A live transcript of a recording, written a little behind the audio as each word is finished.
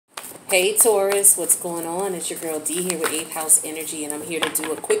Hey Taurus, what's going on? It's your girl D here with 8th House Energy, and I'm here to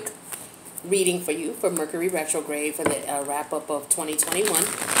do a quick reading for you for Mercury Retrograde for the wrap-up of 2021.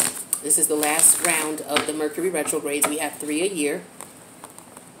 This is the last round of the Mercury Retrogrades. We have 3 a year,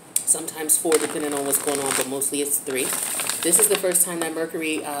 sometimes 4 depending on what's going on, but mostly it's 3. This is the first time that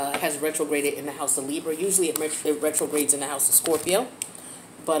Mercury has retrograded in the house of Libra. Usually it retrogrades in the house of Scorpio,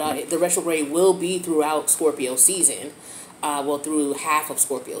 but the retrograde will be throughout Scorpio season. Well, through half of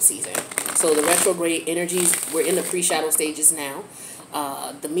Scorpio season. So the retrograde energies, we're in the pre-shadow stages now.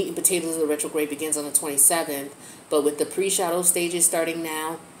 The meat and potatoes of the retrograde begins on the 27th, but with the pre-shadow stages starting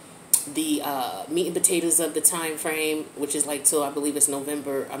now, the meat and potatoes of the time frame, which is like till I believe it's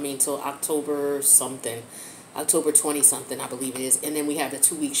till October something, October 20 something I believe it is, and then we have the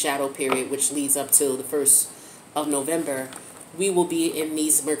 2-week shadow period, which leads up till the 1st of November. We will be in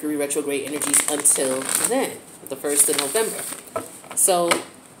these Mercury retrograde energies until then, the 1st of November. So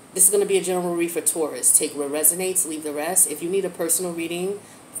this is going to be a general read for Taurus. Take what resonates, leave the rest. If you need a personal reading,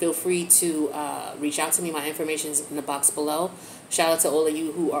 feel free to reach out to me. My information is in the box below. Shout out to all of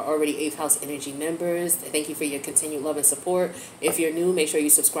you who are already 8th House Energy members. Thank you for your continued love and support. If you're new, make sure you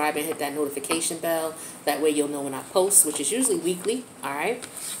subscribe and hit that notification bell. That way you'll know when I post, which is usually weekly. All right.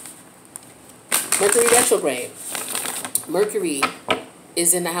 Mercury retrograde. Mercury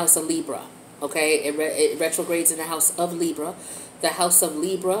is in the house of Libra, okay? It retrogrades in the house of Libra. The house of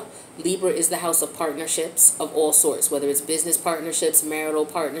Libra is the house of partnerships of all sorts, whether it's business partnerships, marital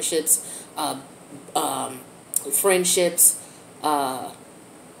partnerships, friendships,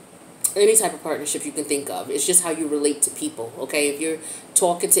 any type of partnership you can think of. It's just how you relate to people, okay? If you're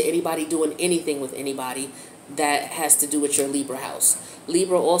talking to anybody, doing anything with anybody, that has to do with your Libra house.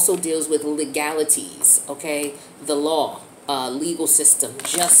 Libra also deals with legalities, okay? The law, legal system,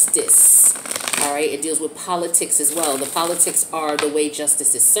 justice, all right? It deals with politics as well. The politics are the way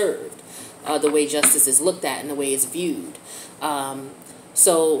justice is served, the way justice is looked at, and the way it's viewed.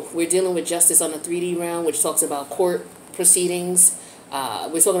 So we're dealing with justice on the 3D realm, which talks about court proceedings.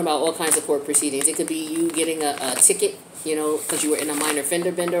 We're talking about all kinds of court proceedings. It could be you getting a ticket, you know, because you were in a minor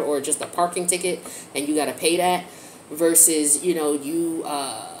fender bender, or just a parking ticket and you got to pay that, versus, you know, you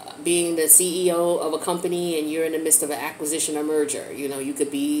being the CEO of a company and you're in the midst of an acquisition or merger. You know, you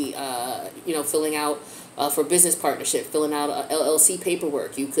could be, you know, filling out for business partnership, filling out LLC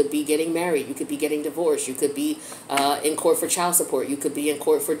paperwork. You could be getting married. You could be getting divorced. You could be in court for child support. You could be in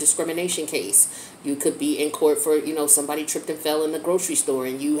court for discrimination case. You could be in court for, you know, somebody tripped and fell in the grocery store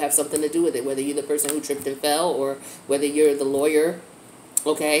and you have something to do with it, whether you're the person who tripped and fell or whether you're the lawyer,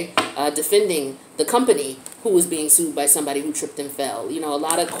 okay, defending the company who was being sued by somebody who tripped and fell. You know, a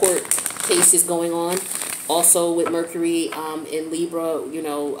lot of court cases going on. Also with Mercury in Libra, you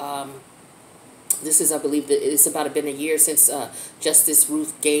know, this is, I believe, it's about been a year since Justice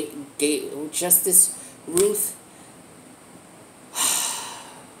Ruth Justice Ruth.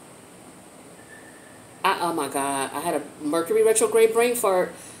 Oh my God, I had a Mercury retrograde brain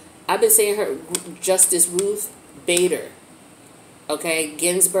fart. I've been saying her, Justice Ruth Bader. Okay,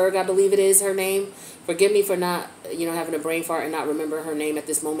 Ginsburg, I believe it is her name. Forgive me for not, you know, having a brain fart and not remember her name at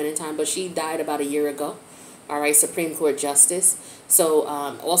this moment in time, but she died about a year ago. All right, Supreme Court Justice. So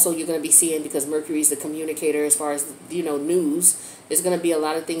also you're going to be seeing, because Mercury is the communicator as far as, you know, news, there's going to be a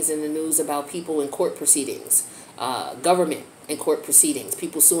lot of things in the news about people in court proceedings, government in court proceedings,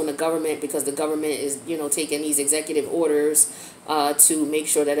 people suing the government because the government is, you know, taking these executive orders to make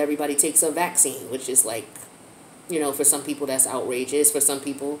sure that everybody takes a vaccine, which is like, you know, for some people that's outrageous. For some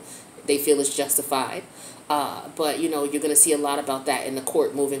people, they feel it's justified. But, you know, you're going to see a lot about that in the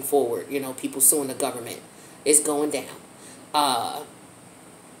court moving forward. You know, people suing the government. It's going down.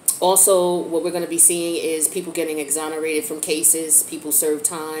 Also, what we're going to be seeing is people getting exonerated from cases. People serve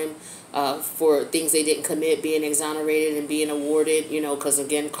time for things they didn't commit, being exonerated and being awarded, you know, because,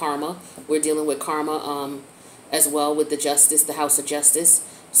 again, karma. We're dealing with karma as well with the justice, the House of Justice.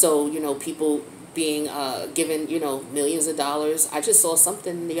 So, you know, people being given, you know, millions of dollars. I just saw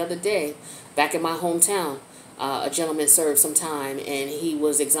something the other day back in my hometown. A gentleman served some time and he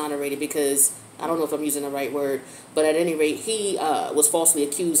was exonerated because, I don't know if I'm using the right word, but at any rate, he was falsely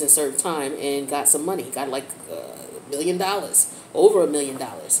accused and served time and got some money. Got like $1 million, over $1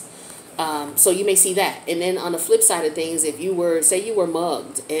 million. So you may see that. And then on the flip side of things, if you were, say you were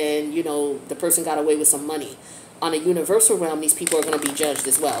mugged and, you know, the person got away with some money, on a universal realm, these people are going to be judged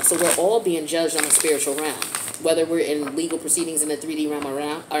as well. So we're all being judged on a spiritual realm, whether we're in legal proceedings in the 3D realm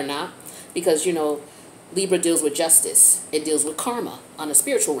or not, because, you know, Libra deals with justice. It deals with karma on a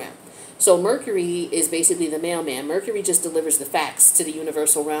spiritual realm. So Mercury is basically the mailman. Mercury just delivers the facts to the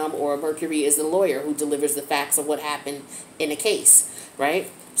universal realm, or Mercury is the lawyer who delivers the facts of what happened in a case, right?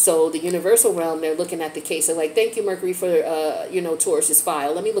 So the universal realm, they're looking at the case. They're like, thank you, Mercury, for, Taurus's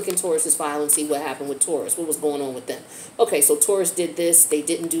file. Let me look in Taurus's file and see what happened with Taurus. What was going on with them? Okay, so Taurus did this. They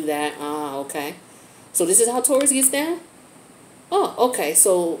didn't do that. Ah, okay. So this is how Taurus gets down? Oh, okay.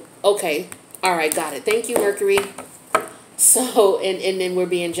 So, okay. All right, got it. Thank you, Mercury. So, and then we're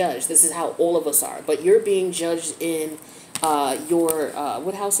being judged. This is how all of us are. But you're being judged in your,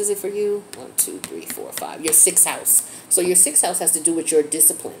 what house is it for you? 1, 2, 3, 4, 5. Your 6th house. So your 6th house has to do with your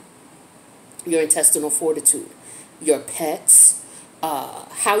discipline, your intestinal fortitude, your pets,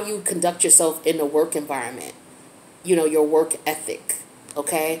 how you conduct yourself in the work environment, your work ethic,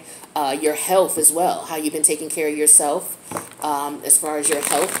 okay? Your health as well, how you've been taking care of yourself as far as your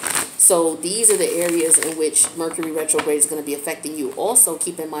health. So these are the areas in which Mercury retrograde is going to be affecting you. Also,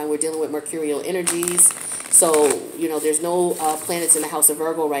 keep in mind we're dealing with mercurial energies. So, there's no planets in the house of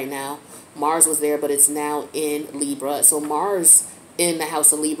Virgo right now. Mars was there, but it's now in Libra. So Mars in the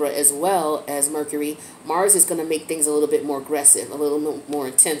house of Libra as well as Mercury. Mars is going to make things a little bit more aggressive, a little more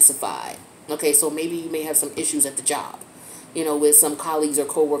intensified. Okay, so maybe you may have some issues at the job, with some colleagues or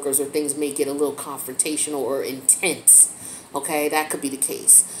coworkers, or things may get a little confrontational or intense. Okay, that could be the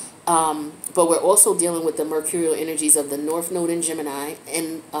case. But we're also dealing with the mercurial energies of the North Node in Gemini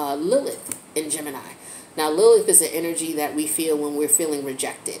and Lilith in Gemini. Now, Lilith is an energy that we feel when we're feeling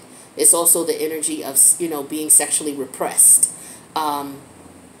rejected. It's also the energy of, being sexually repressed and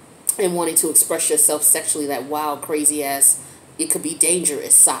wanting to express yourself sexually, that wild, crazy ass, it could be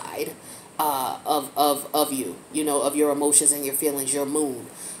dangerous side of you, of your emotions and your feelings, your moon.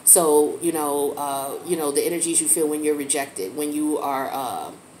 So, the energies you feel when you're rejected, when you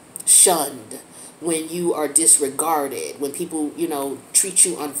are shunned, when you are disregarded, when people, treat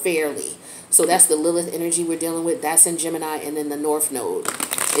you unfairly. So that's the Lilith energy we're dealing with. That's in Gemini, and then the North Node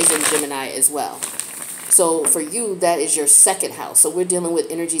is in Gemini as well. So for you, that is your 2nd house. So we're dealing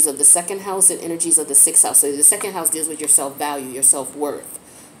with energies of the 2nd house and energies of the 6th house. So the 2nd house deals with your self-value, your self-worth,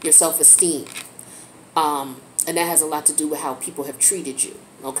 your self-esteem. And that has a lot to do with how people have treated you,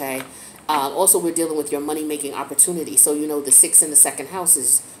 okay? Also, we're dealing with your money-making opportunity. So, the 6th and the 2nd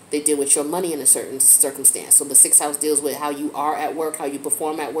houses, they deal with your money in a certain circumstance. So the 6th house deals with how you are at work, how you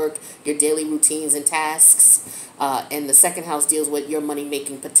perform at work, your daily routines and tasks. And the 2nd house deals with your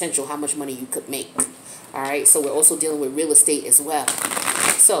money-making potential, how much money you could make. All right, so we're also dealing with real estate as well.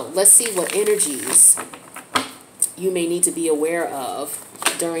 So let's see what energies you may need to be aware of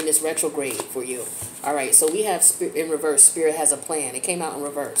during this retrograde for you. All right, so we have Spirit in reverse. Spirit has a plan. It came out in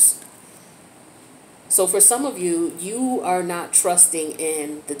reverse. So for some of you, you are not trusting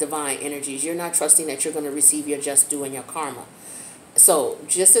in the divine energies. You're not trusting that you're going to receive your just due and your karma. So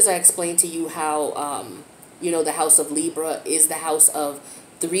just as I explained to you how, the house of Libra is the house of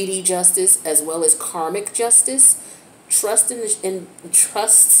 3D justice as well as karmic justice, trust and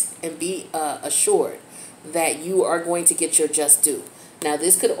be assured that you are going to get your just due. Now,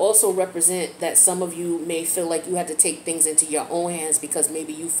 this could also represent that some of you may feel like you had to take things into your own hands because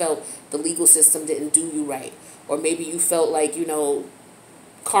maybe you felt the legal system didn't do you right. Or maybe you felt like,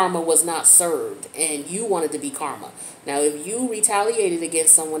 karma was not served and you wanted to be karma. Now, if you retaliated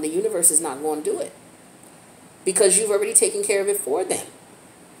against someone, the universe is not going to do it because you've already taken care of it for them.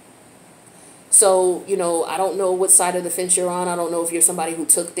 So, I don't know what side of the fence you're on. I don't know if you're somebody who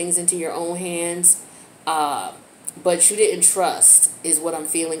took things into your own hands. But you didn't trust is what I'm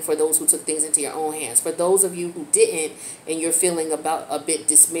feeling for those who took things into your own hands. For those of you who didn't and you're feeling about a bit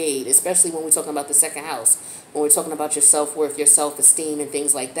dismayed, especially when we're talking about the 2nd house, when we're talking about your self-worth, your self-esteem and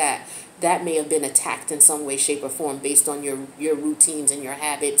things like that, that may have been attacked in some way, shape or form based on your routines and your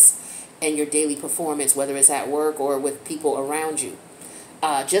habits and your daily performance, whether it's at work or with people around you.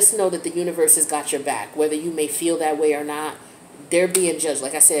 Just know that the universe has got your back, whether you may feel that way or not. They're being judged,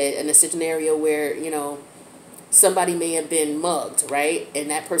 like I said, in a scenario where, somebody may have been mugged, right? And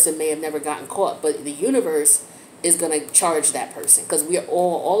that person may have never gotten caught. But the universe is going to charge that person because we are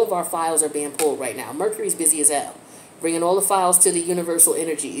all of our files are being pulled right now. Mercury's busy as hell, bringing all the files to the universal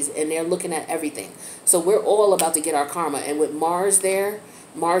energies, and they're looking at everything. So we're all about to get our karma. And with Mars there,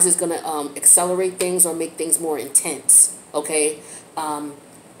 Mars is going to accelerate things or make things more intense, okay?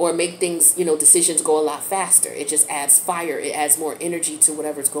 Or make things, decisions go a lot faster. It just adds fire. It adds more energy to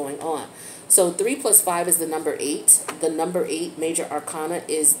whatever's going on. So 3 plus 5 is the number 8. The number 8 major arcana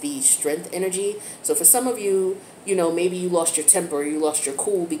is the strength energy. So for some of you, maybe you lost your temper, or you lost your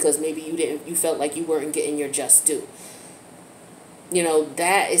cool because maybe you felt like you weren't getting your just due.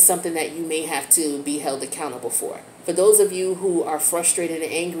 That is something that you may have to be held accountable for. For those of you who are frustrated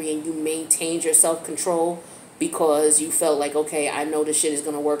and angry and you maintained your self-control because you felt like, okay, I know this shit is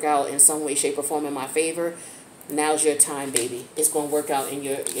going to work out in some way, shape, or form in my favor, Now's your time, baby. It's going to work out in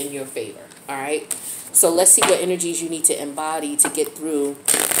your favor. All right. So let's see what energies you need to embody to get through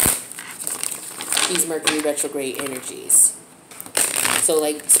these Mercury retrograde energies. So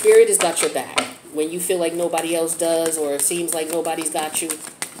like Spirit has got your back. When you feel like nobody else does, or it seems like nobody's got you,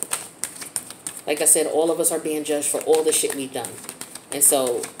 like I said, all of us are being judged for all the shit we've done. And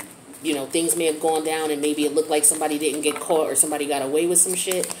so, you know, things may have gone down and maybe it looked like somebody didn't get caught or somebody got away with some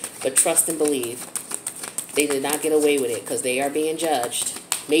shit. But trust and believe, they did not get away with it because they are being judged.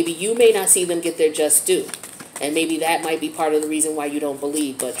 Maybe you may not see them get their just due. And maybe that might be part of the reason why you don't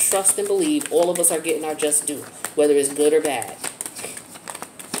believe. But trust and believe, all of us are getting our just due, whether it's good or bad.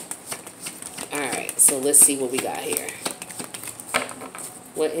 Alright, so let's see what we got here.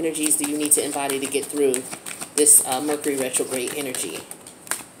 What energies do you need to embody to get through this Mercury retrograde energy?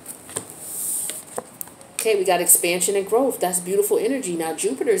 Okay, we got expansion and growth. That's beautiful energy. Now,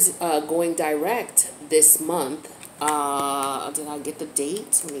 Jupiter's going direct this month. Did I get the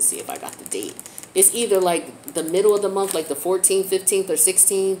date? Let me see if I got the date. It's either like the middle of the month, like the 14th, 15th, or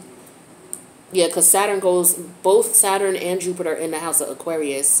 16th. Yeah, because Saturn goes, both Saturn and Jupiter are in the house of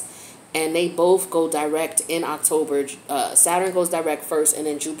Aquarius. And they both go direct in October. Saturn goes direct first, and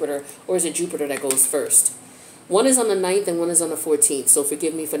then Jupiter, or is it Jupiter that goes first? One is on the 9th and one is on the 14th. So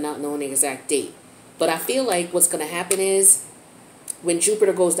forgive me for not knowing the exact date. But I feel like what's going to happen is when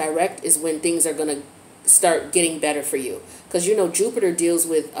Jupiter goes direct is when things are going to start getting better for you. Because, you know, Jupiter deals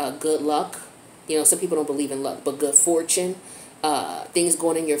with good luck. You know, some people don't believe in luck, but good fortune. Things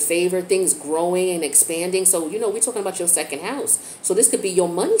going in your favor, things growing and expanding. So, you know, we're talking about your second house. So this could be your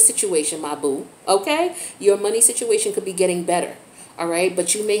money situation, my boo. Okay? Your money situation could be getting better. All right?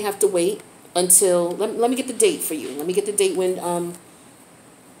 But you may have to wait until, let me get the date for you. Let me get the date when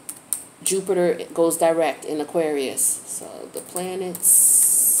Jupiter goes direct in Aquarius. So the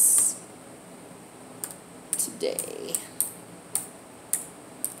planets today.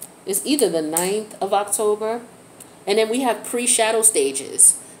 It's either the 9th of October. And then we have pre-shadow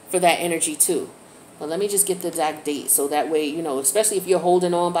stages for that energy too. Well, let me just get the exact date. So that way, you know, especially if you're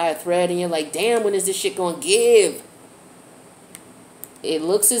holding on by a thread and you're like, damn, when is this shit going to give? It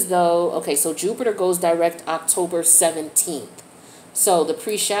looks as though, okay, so Jupiter goes direct October 17th. So the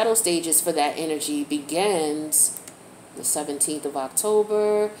pre-shadow stages for that energy begins the 17th of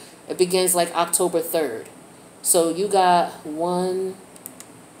October. It begins like October 3rd. So you got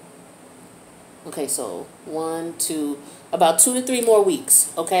okay, so 1, 2, about 2 to 3 more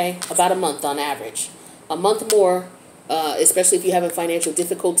weeks, okay? About a month on average. A month more, especially if you're having financial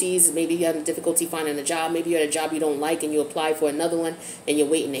difficulties. Maybe you're having difficulty finding a job. Maybe you're at a job you don't like and you apply for another one and you're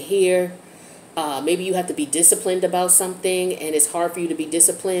waiting to hear. Maybe you have to be disciplined about something and it's hard for you to be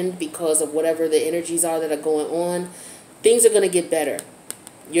disciplined because of whatever the energies are that are going on. Things are going to get better.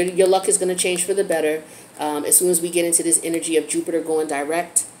 Your luck is going to change for the better as soon as we get into this energy of Jupiter going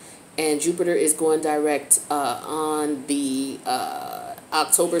direct. And Jupiter is going direct on the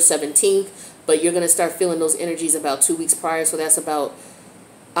October 17th. But you're going to start feeling those energies about 2 weeks prior. So that's about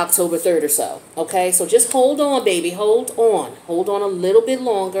October 3rd or so. Okay, so just hold on, baby. Hold on. Hold on a little bit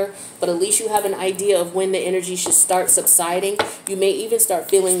longer. But at least you have an idea of when the energy should start subsiding. You may even start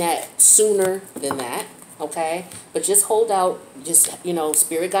feeling that sooner than that. Okay, but just hold out. Just, you know,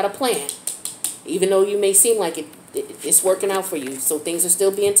 Spirit got a plan. Even though you may seem like it's working out for you. So things are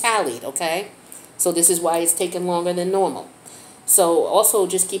still being tallied, okay? So this is why it's taking longer than normal. So also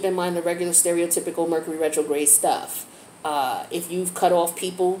just keep in mind the regular stereotypical Mercury retrograde stuff. If you've cut off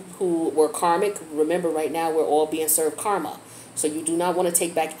people who were karmic, remember right now we're all being served karma. So you do not want to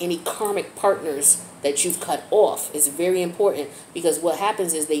take back any karmic partners that you've cut off. It's very important because what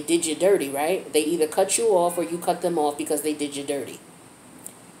happens is they did you dirty, right? They either cut you off or you cut them off because they did you dirty.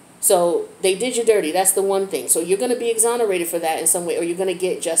 So they did you dirty. That's the one thing. So you're going to be exonerated for that in some way, or you're going to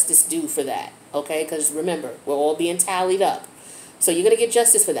get justice due for that. Okay? Because remember, we're all being tallied up. So you're going to get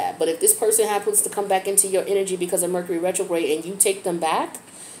justice for that. But if this person happens to come back into your energy because of Mercury retrograde and you take them back,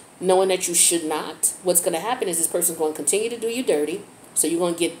 knowing that you should not, what's going to happen is this person's going to continue to do you dirty. So you're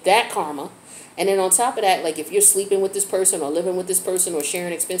going to get that karma. And then on top of that, like if you're sleeping with this person or living with this person or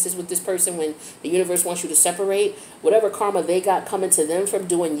sharing expenses with this person when the universe wants you to separate, whatever karma they got coming to them from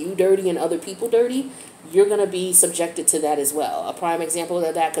doing you dirty and other people dirty, you're going to be subjected to that as well. A prime example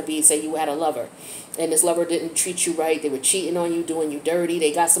of that could be, say you had a lover and this lover didn't treat you right. They were cheating on you, doing you dirty.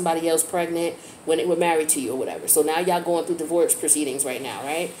 They got somebody else pregnant when they were married to you or whatever. So now y'all going through divorce proceedings right now,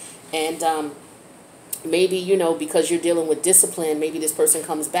 right? And maybe, you know, because you're dealing with discipline, maybe this person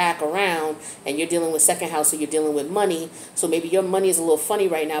comes back around and you're dealing with second house, so you're dealing with money. So maybe your money is a little funny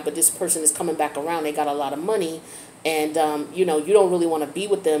right now, but this person is coming back around. They got a lot of money and, you know, you don't really want to be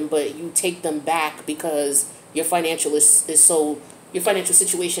with them, but you take them back because your financial your financial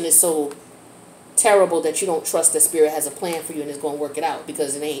situation is so terrible that you don't trust that spirit has a plan for you and is going to work it out,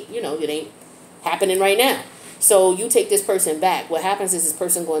 because it ain't, it ain't happening right now. So you take this person back. What happens is this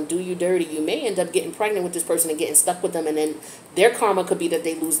person going to do you dirty. You may end up getting pregnant with this person and getting stuck with them, and then their karma could be that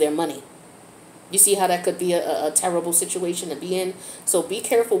they lose their money. You see how that could be a terrible situation to be in? So be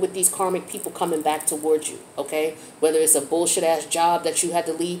careful with these karmic people coming back towards you, okay? Whether it's a bullshit-ass job that you had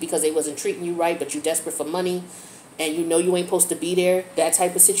to leave because they wasn't treating you right, but you're desperate for money, and you know you ain't supposed to be there, that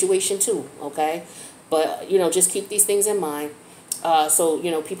type of situation too, okay? But, just keep these things in mind.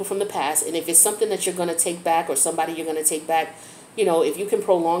 So, people from the past, and if it's something that you're going to take back or somebody you're going to take back, if you can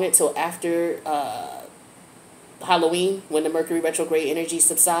prolong it till after Halloween, when the Mercury retrograde energy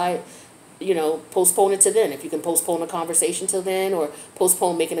subside, postpone it to then. If you can postpone a conversation till then, or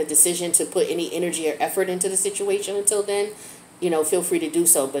postpone making a decision to put any energy or effort into the situation until then, feel free to do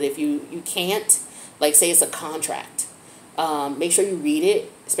so. But if you can't, like say it's a contract, make sure you read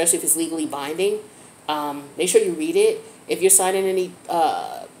it, especially if it's legally binding. Make sure you read it. If you're signing any,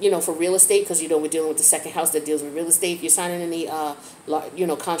 for real estate, because, we're dealing with the second house that deals with real estate. If you're signing any,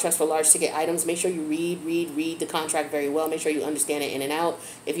 contracts for large ticket items, make sure you read the contract very well. Make sure you understand it in and out.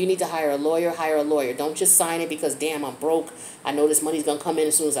 If you need to hire a lawyer, hire a lawyer. Don't just sign it because, damn, I'm broke. I know this money's going to come in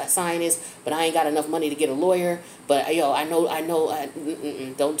as soon as I sign this, but I ain't got enough money to get a lawyer. But, I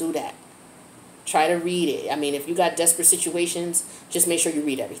know, don't do that. Try to read it. I mean, if you got desperate situations, just make sure you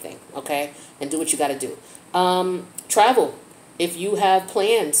read everything, okay? And do what you got to do. Travel. If you have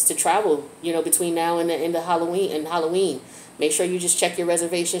plans to travel, between now and the end of Halloween, make sure you just check your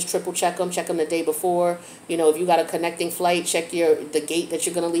reservations, triple check them the day before. If you got a connecting flight, check the gate that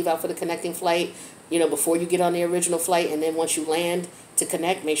you're going to leave out for the connecting flight, before you get on the original flight. And then once you land to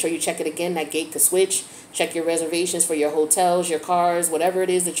connect, make sure you check it again. That gate could switch. Check your reservations for your hotels, your cars, whatever it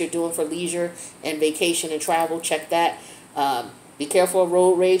is that you're doing for leisure and vacation and travel. Check that. Be careful of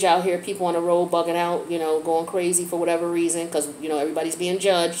road rage out here. People on the road bugging out, going crazy for whatever reason, because, everybody's being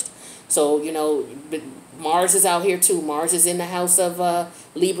judged. So, Mars is out here too. Mars is in the house of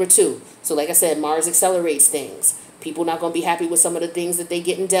Libra too. So like I said, Mars accelerates things. People not going to be happy with some of the things that they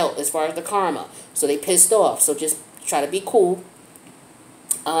getting dealt as far as the karma. So they pissed off. So just try to be cool.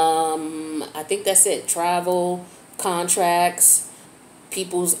 I think that's it. Travel, contracts,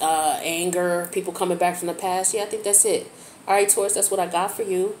 people's anger, people coming back from the past. Yeah, I think that's it. All right, Taurus, that's what I got for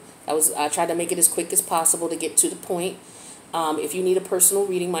you. I tried to make it as quick as possible to get to the point. If you need a personal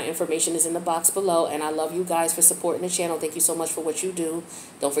reading, my information is in the box below. And I love you guys for supporting the channel. Thank you so much for what you do.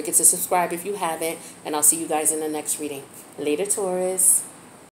 Don't forget to subscribe if you haven't. And I'll see you guys in the next reading. Later, Taurus.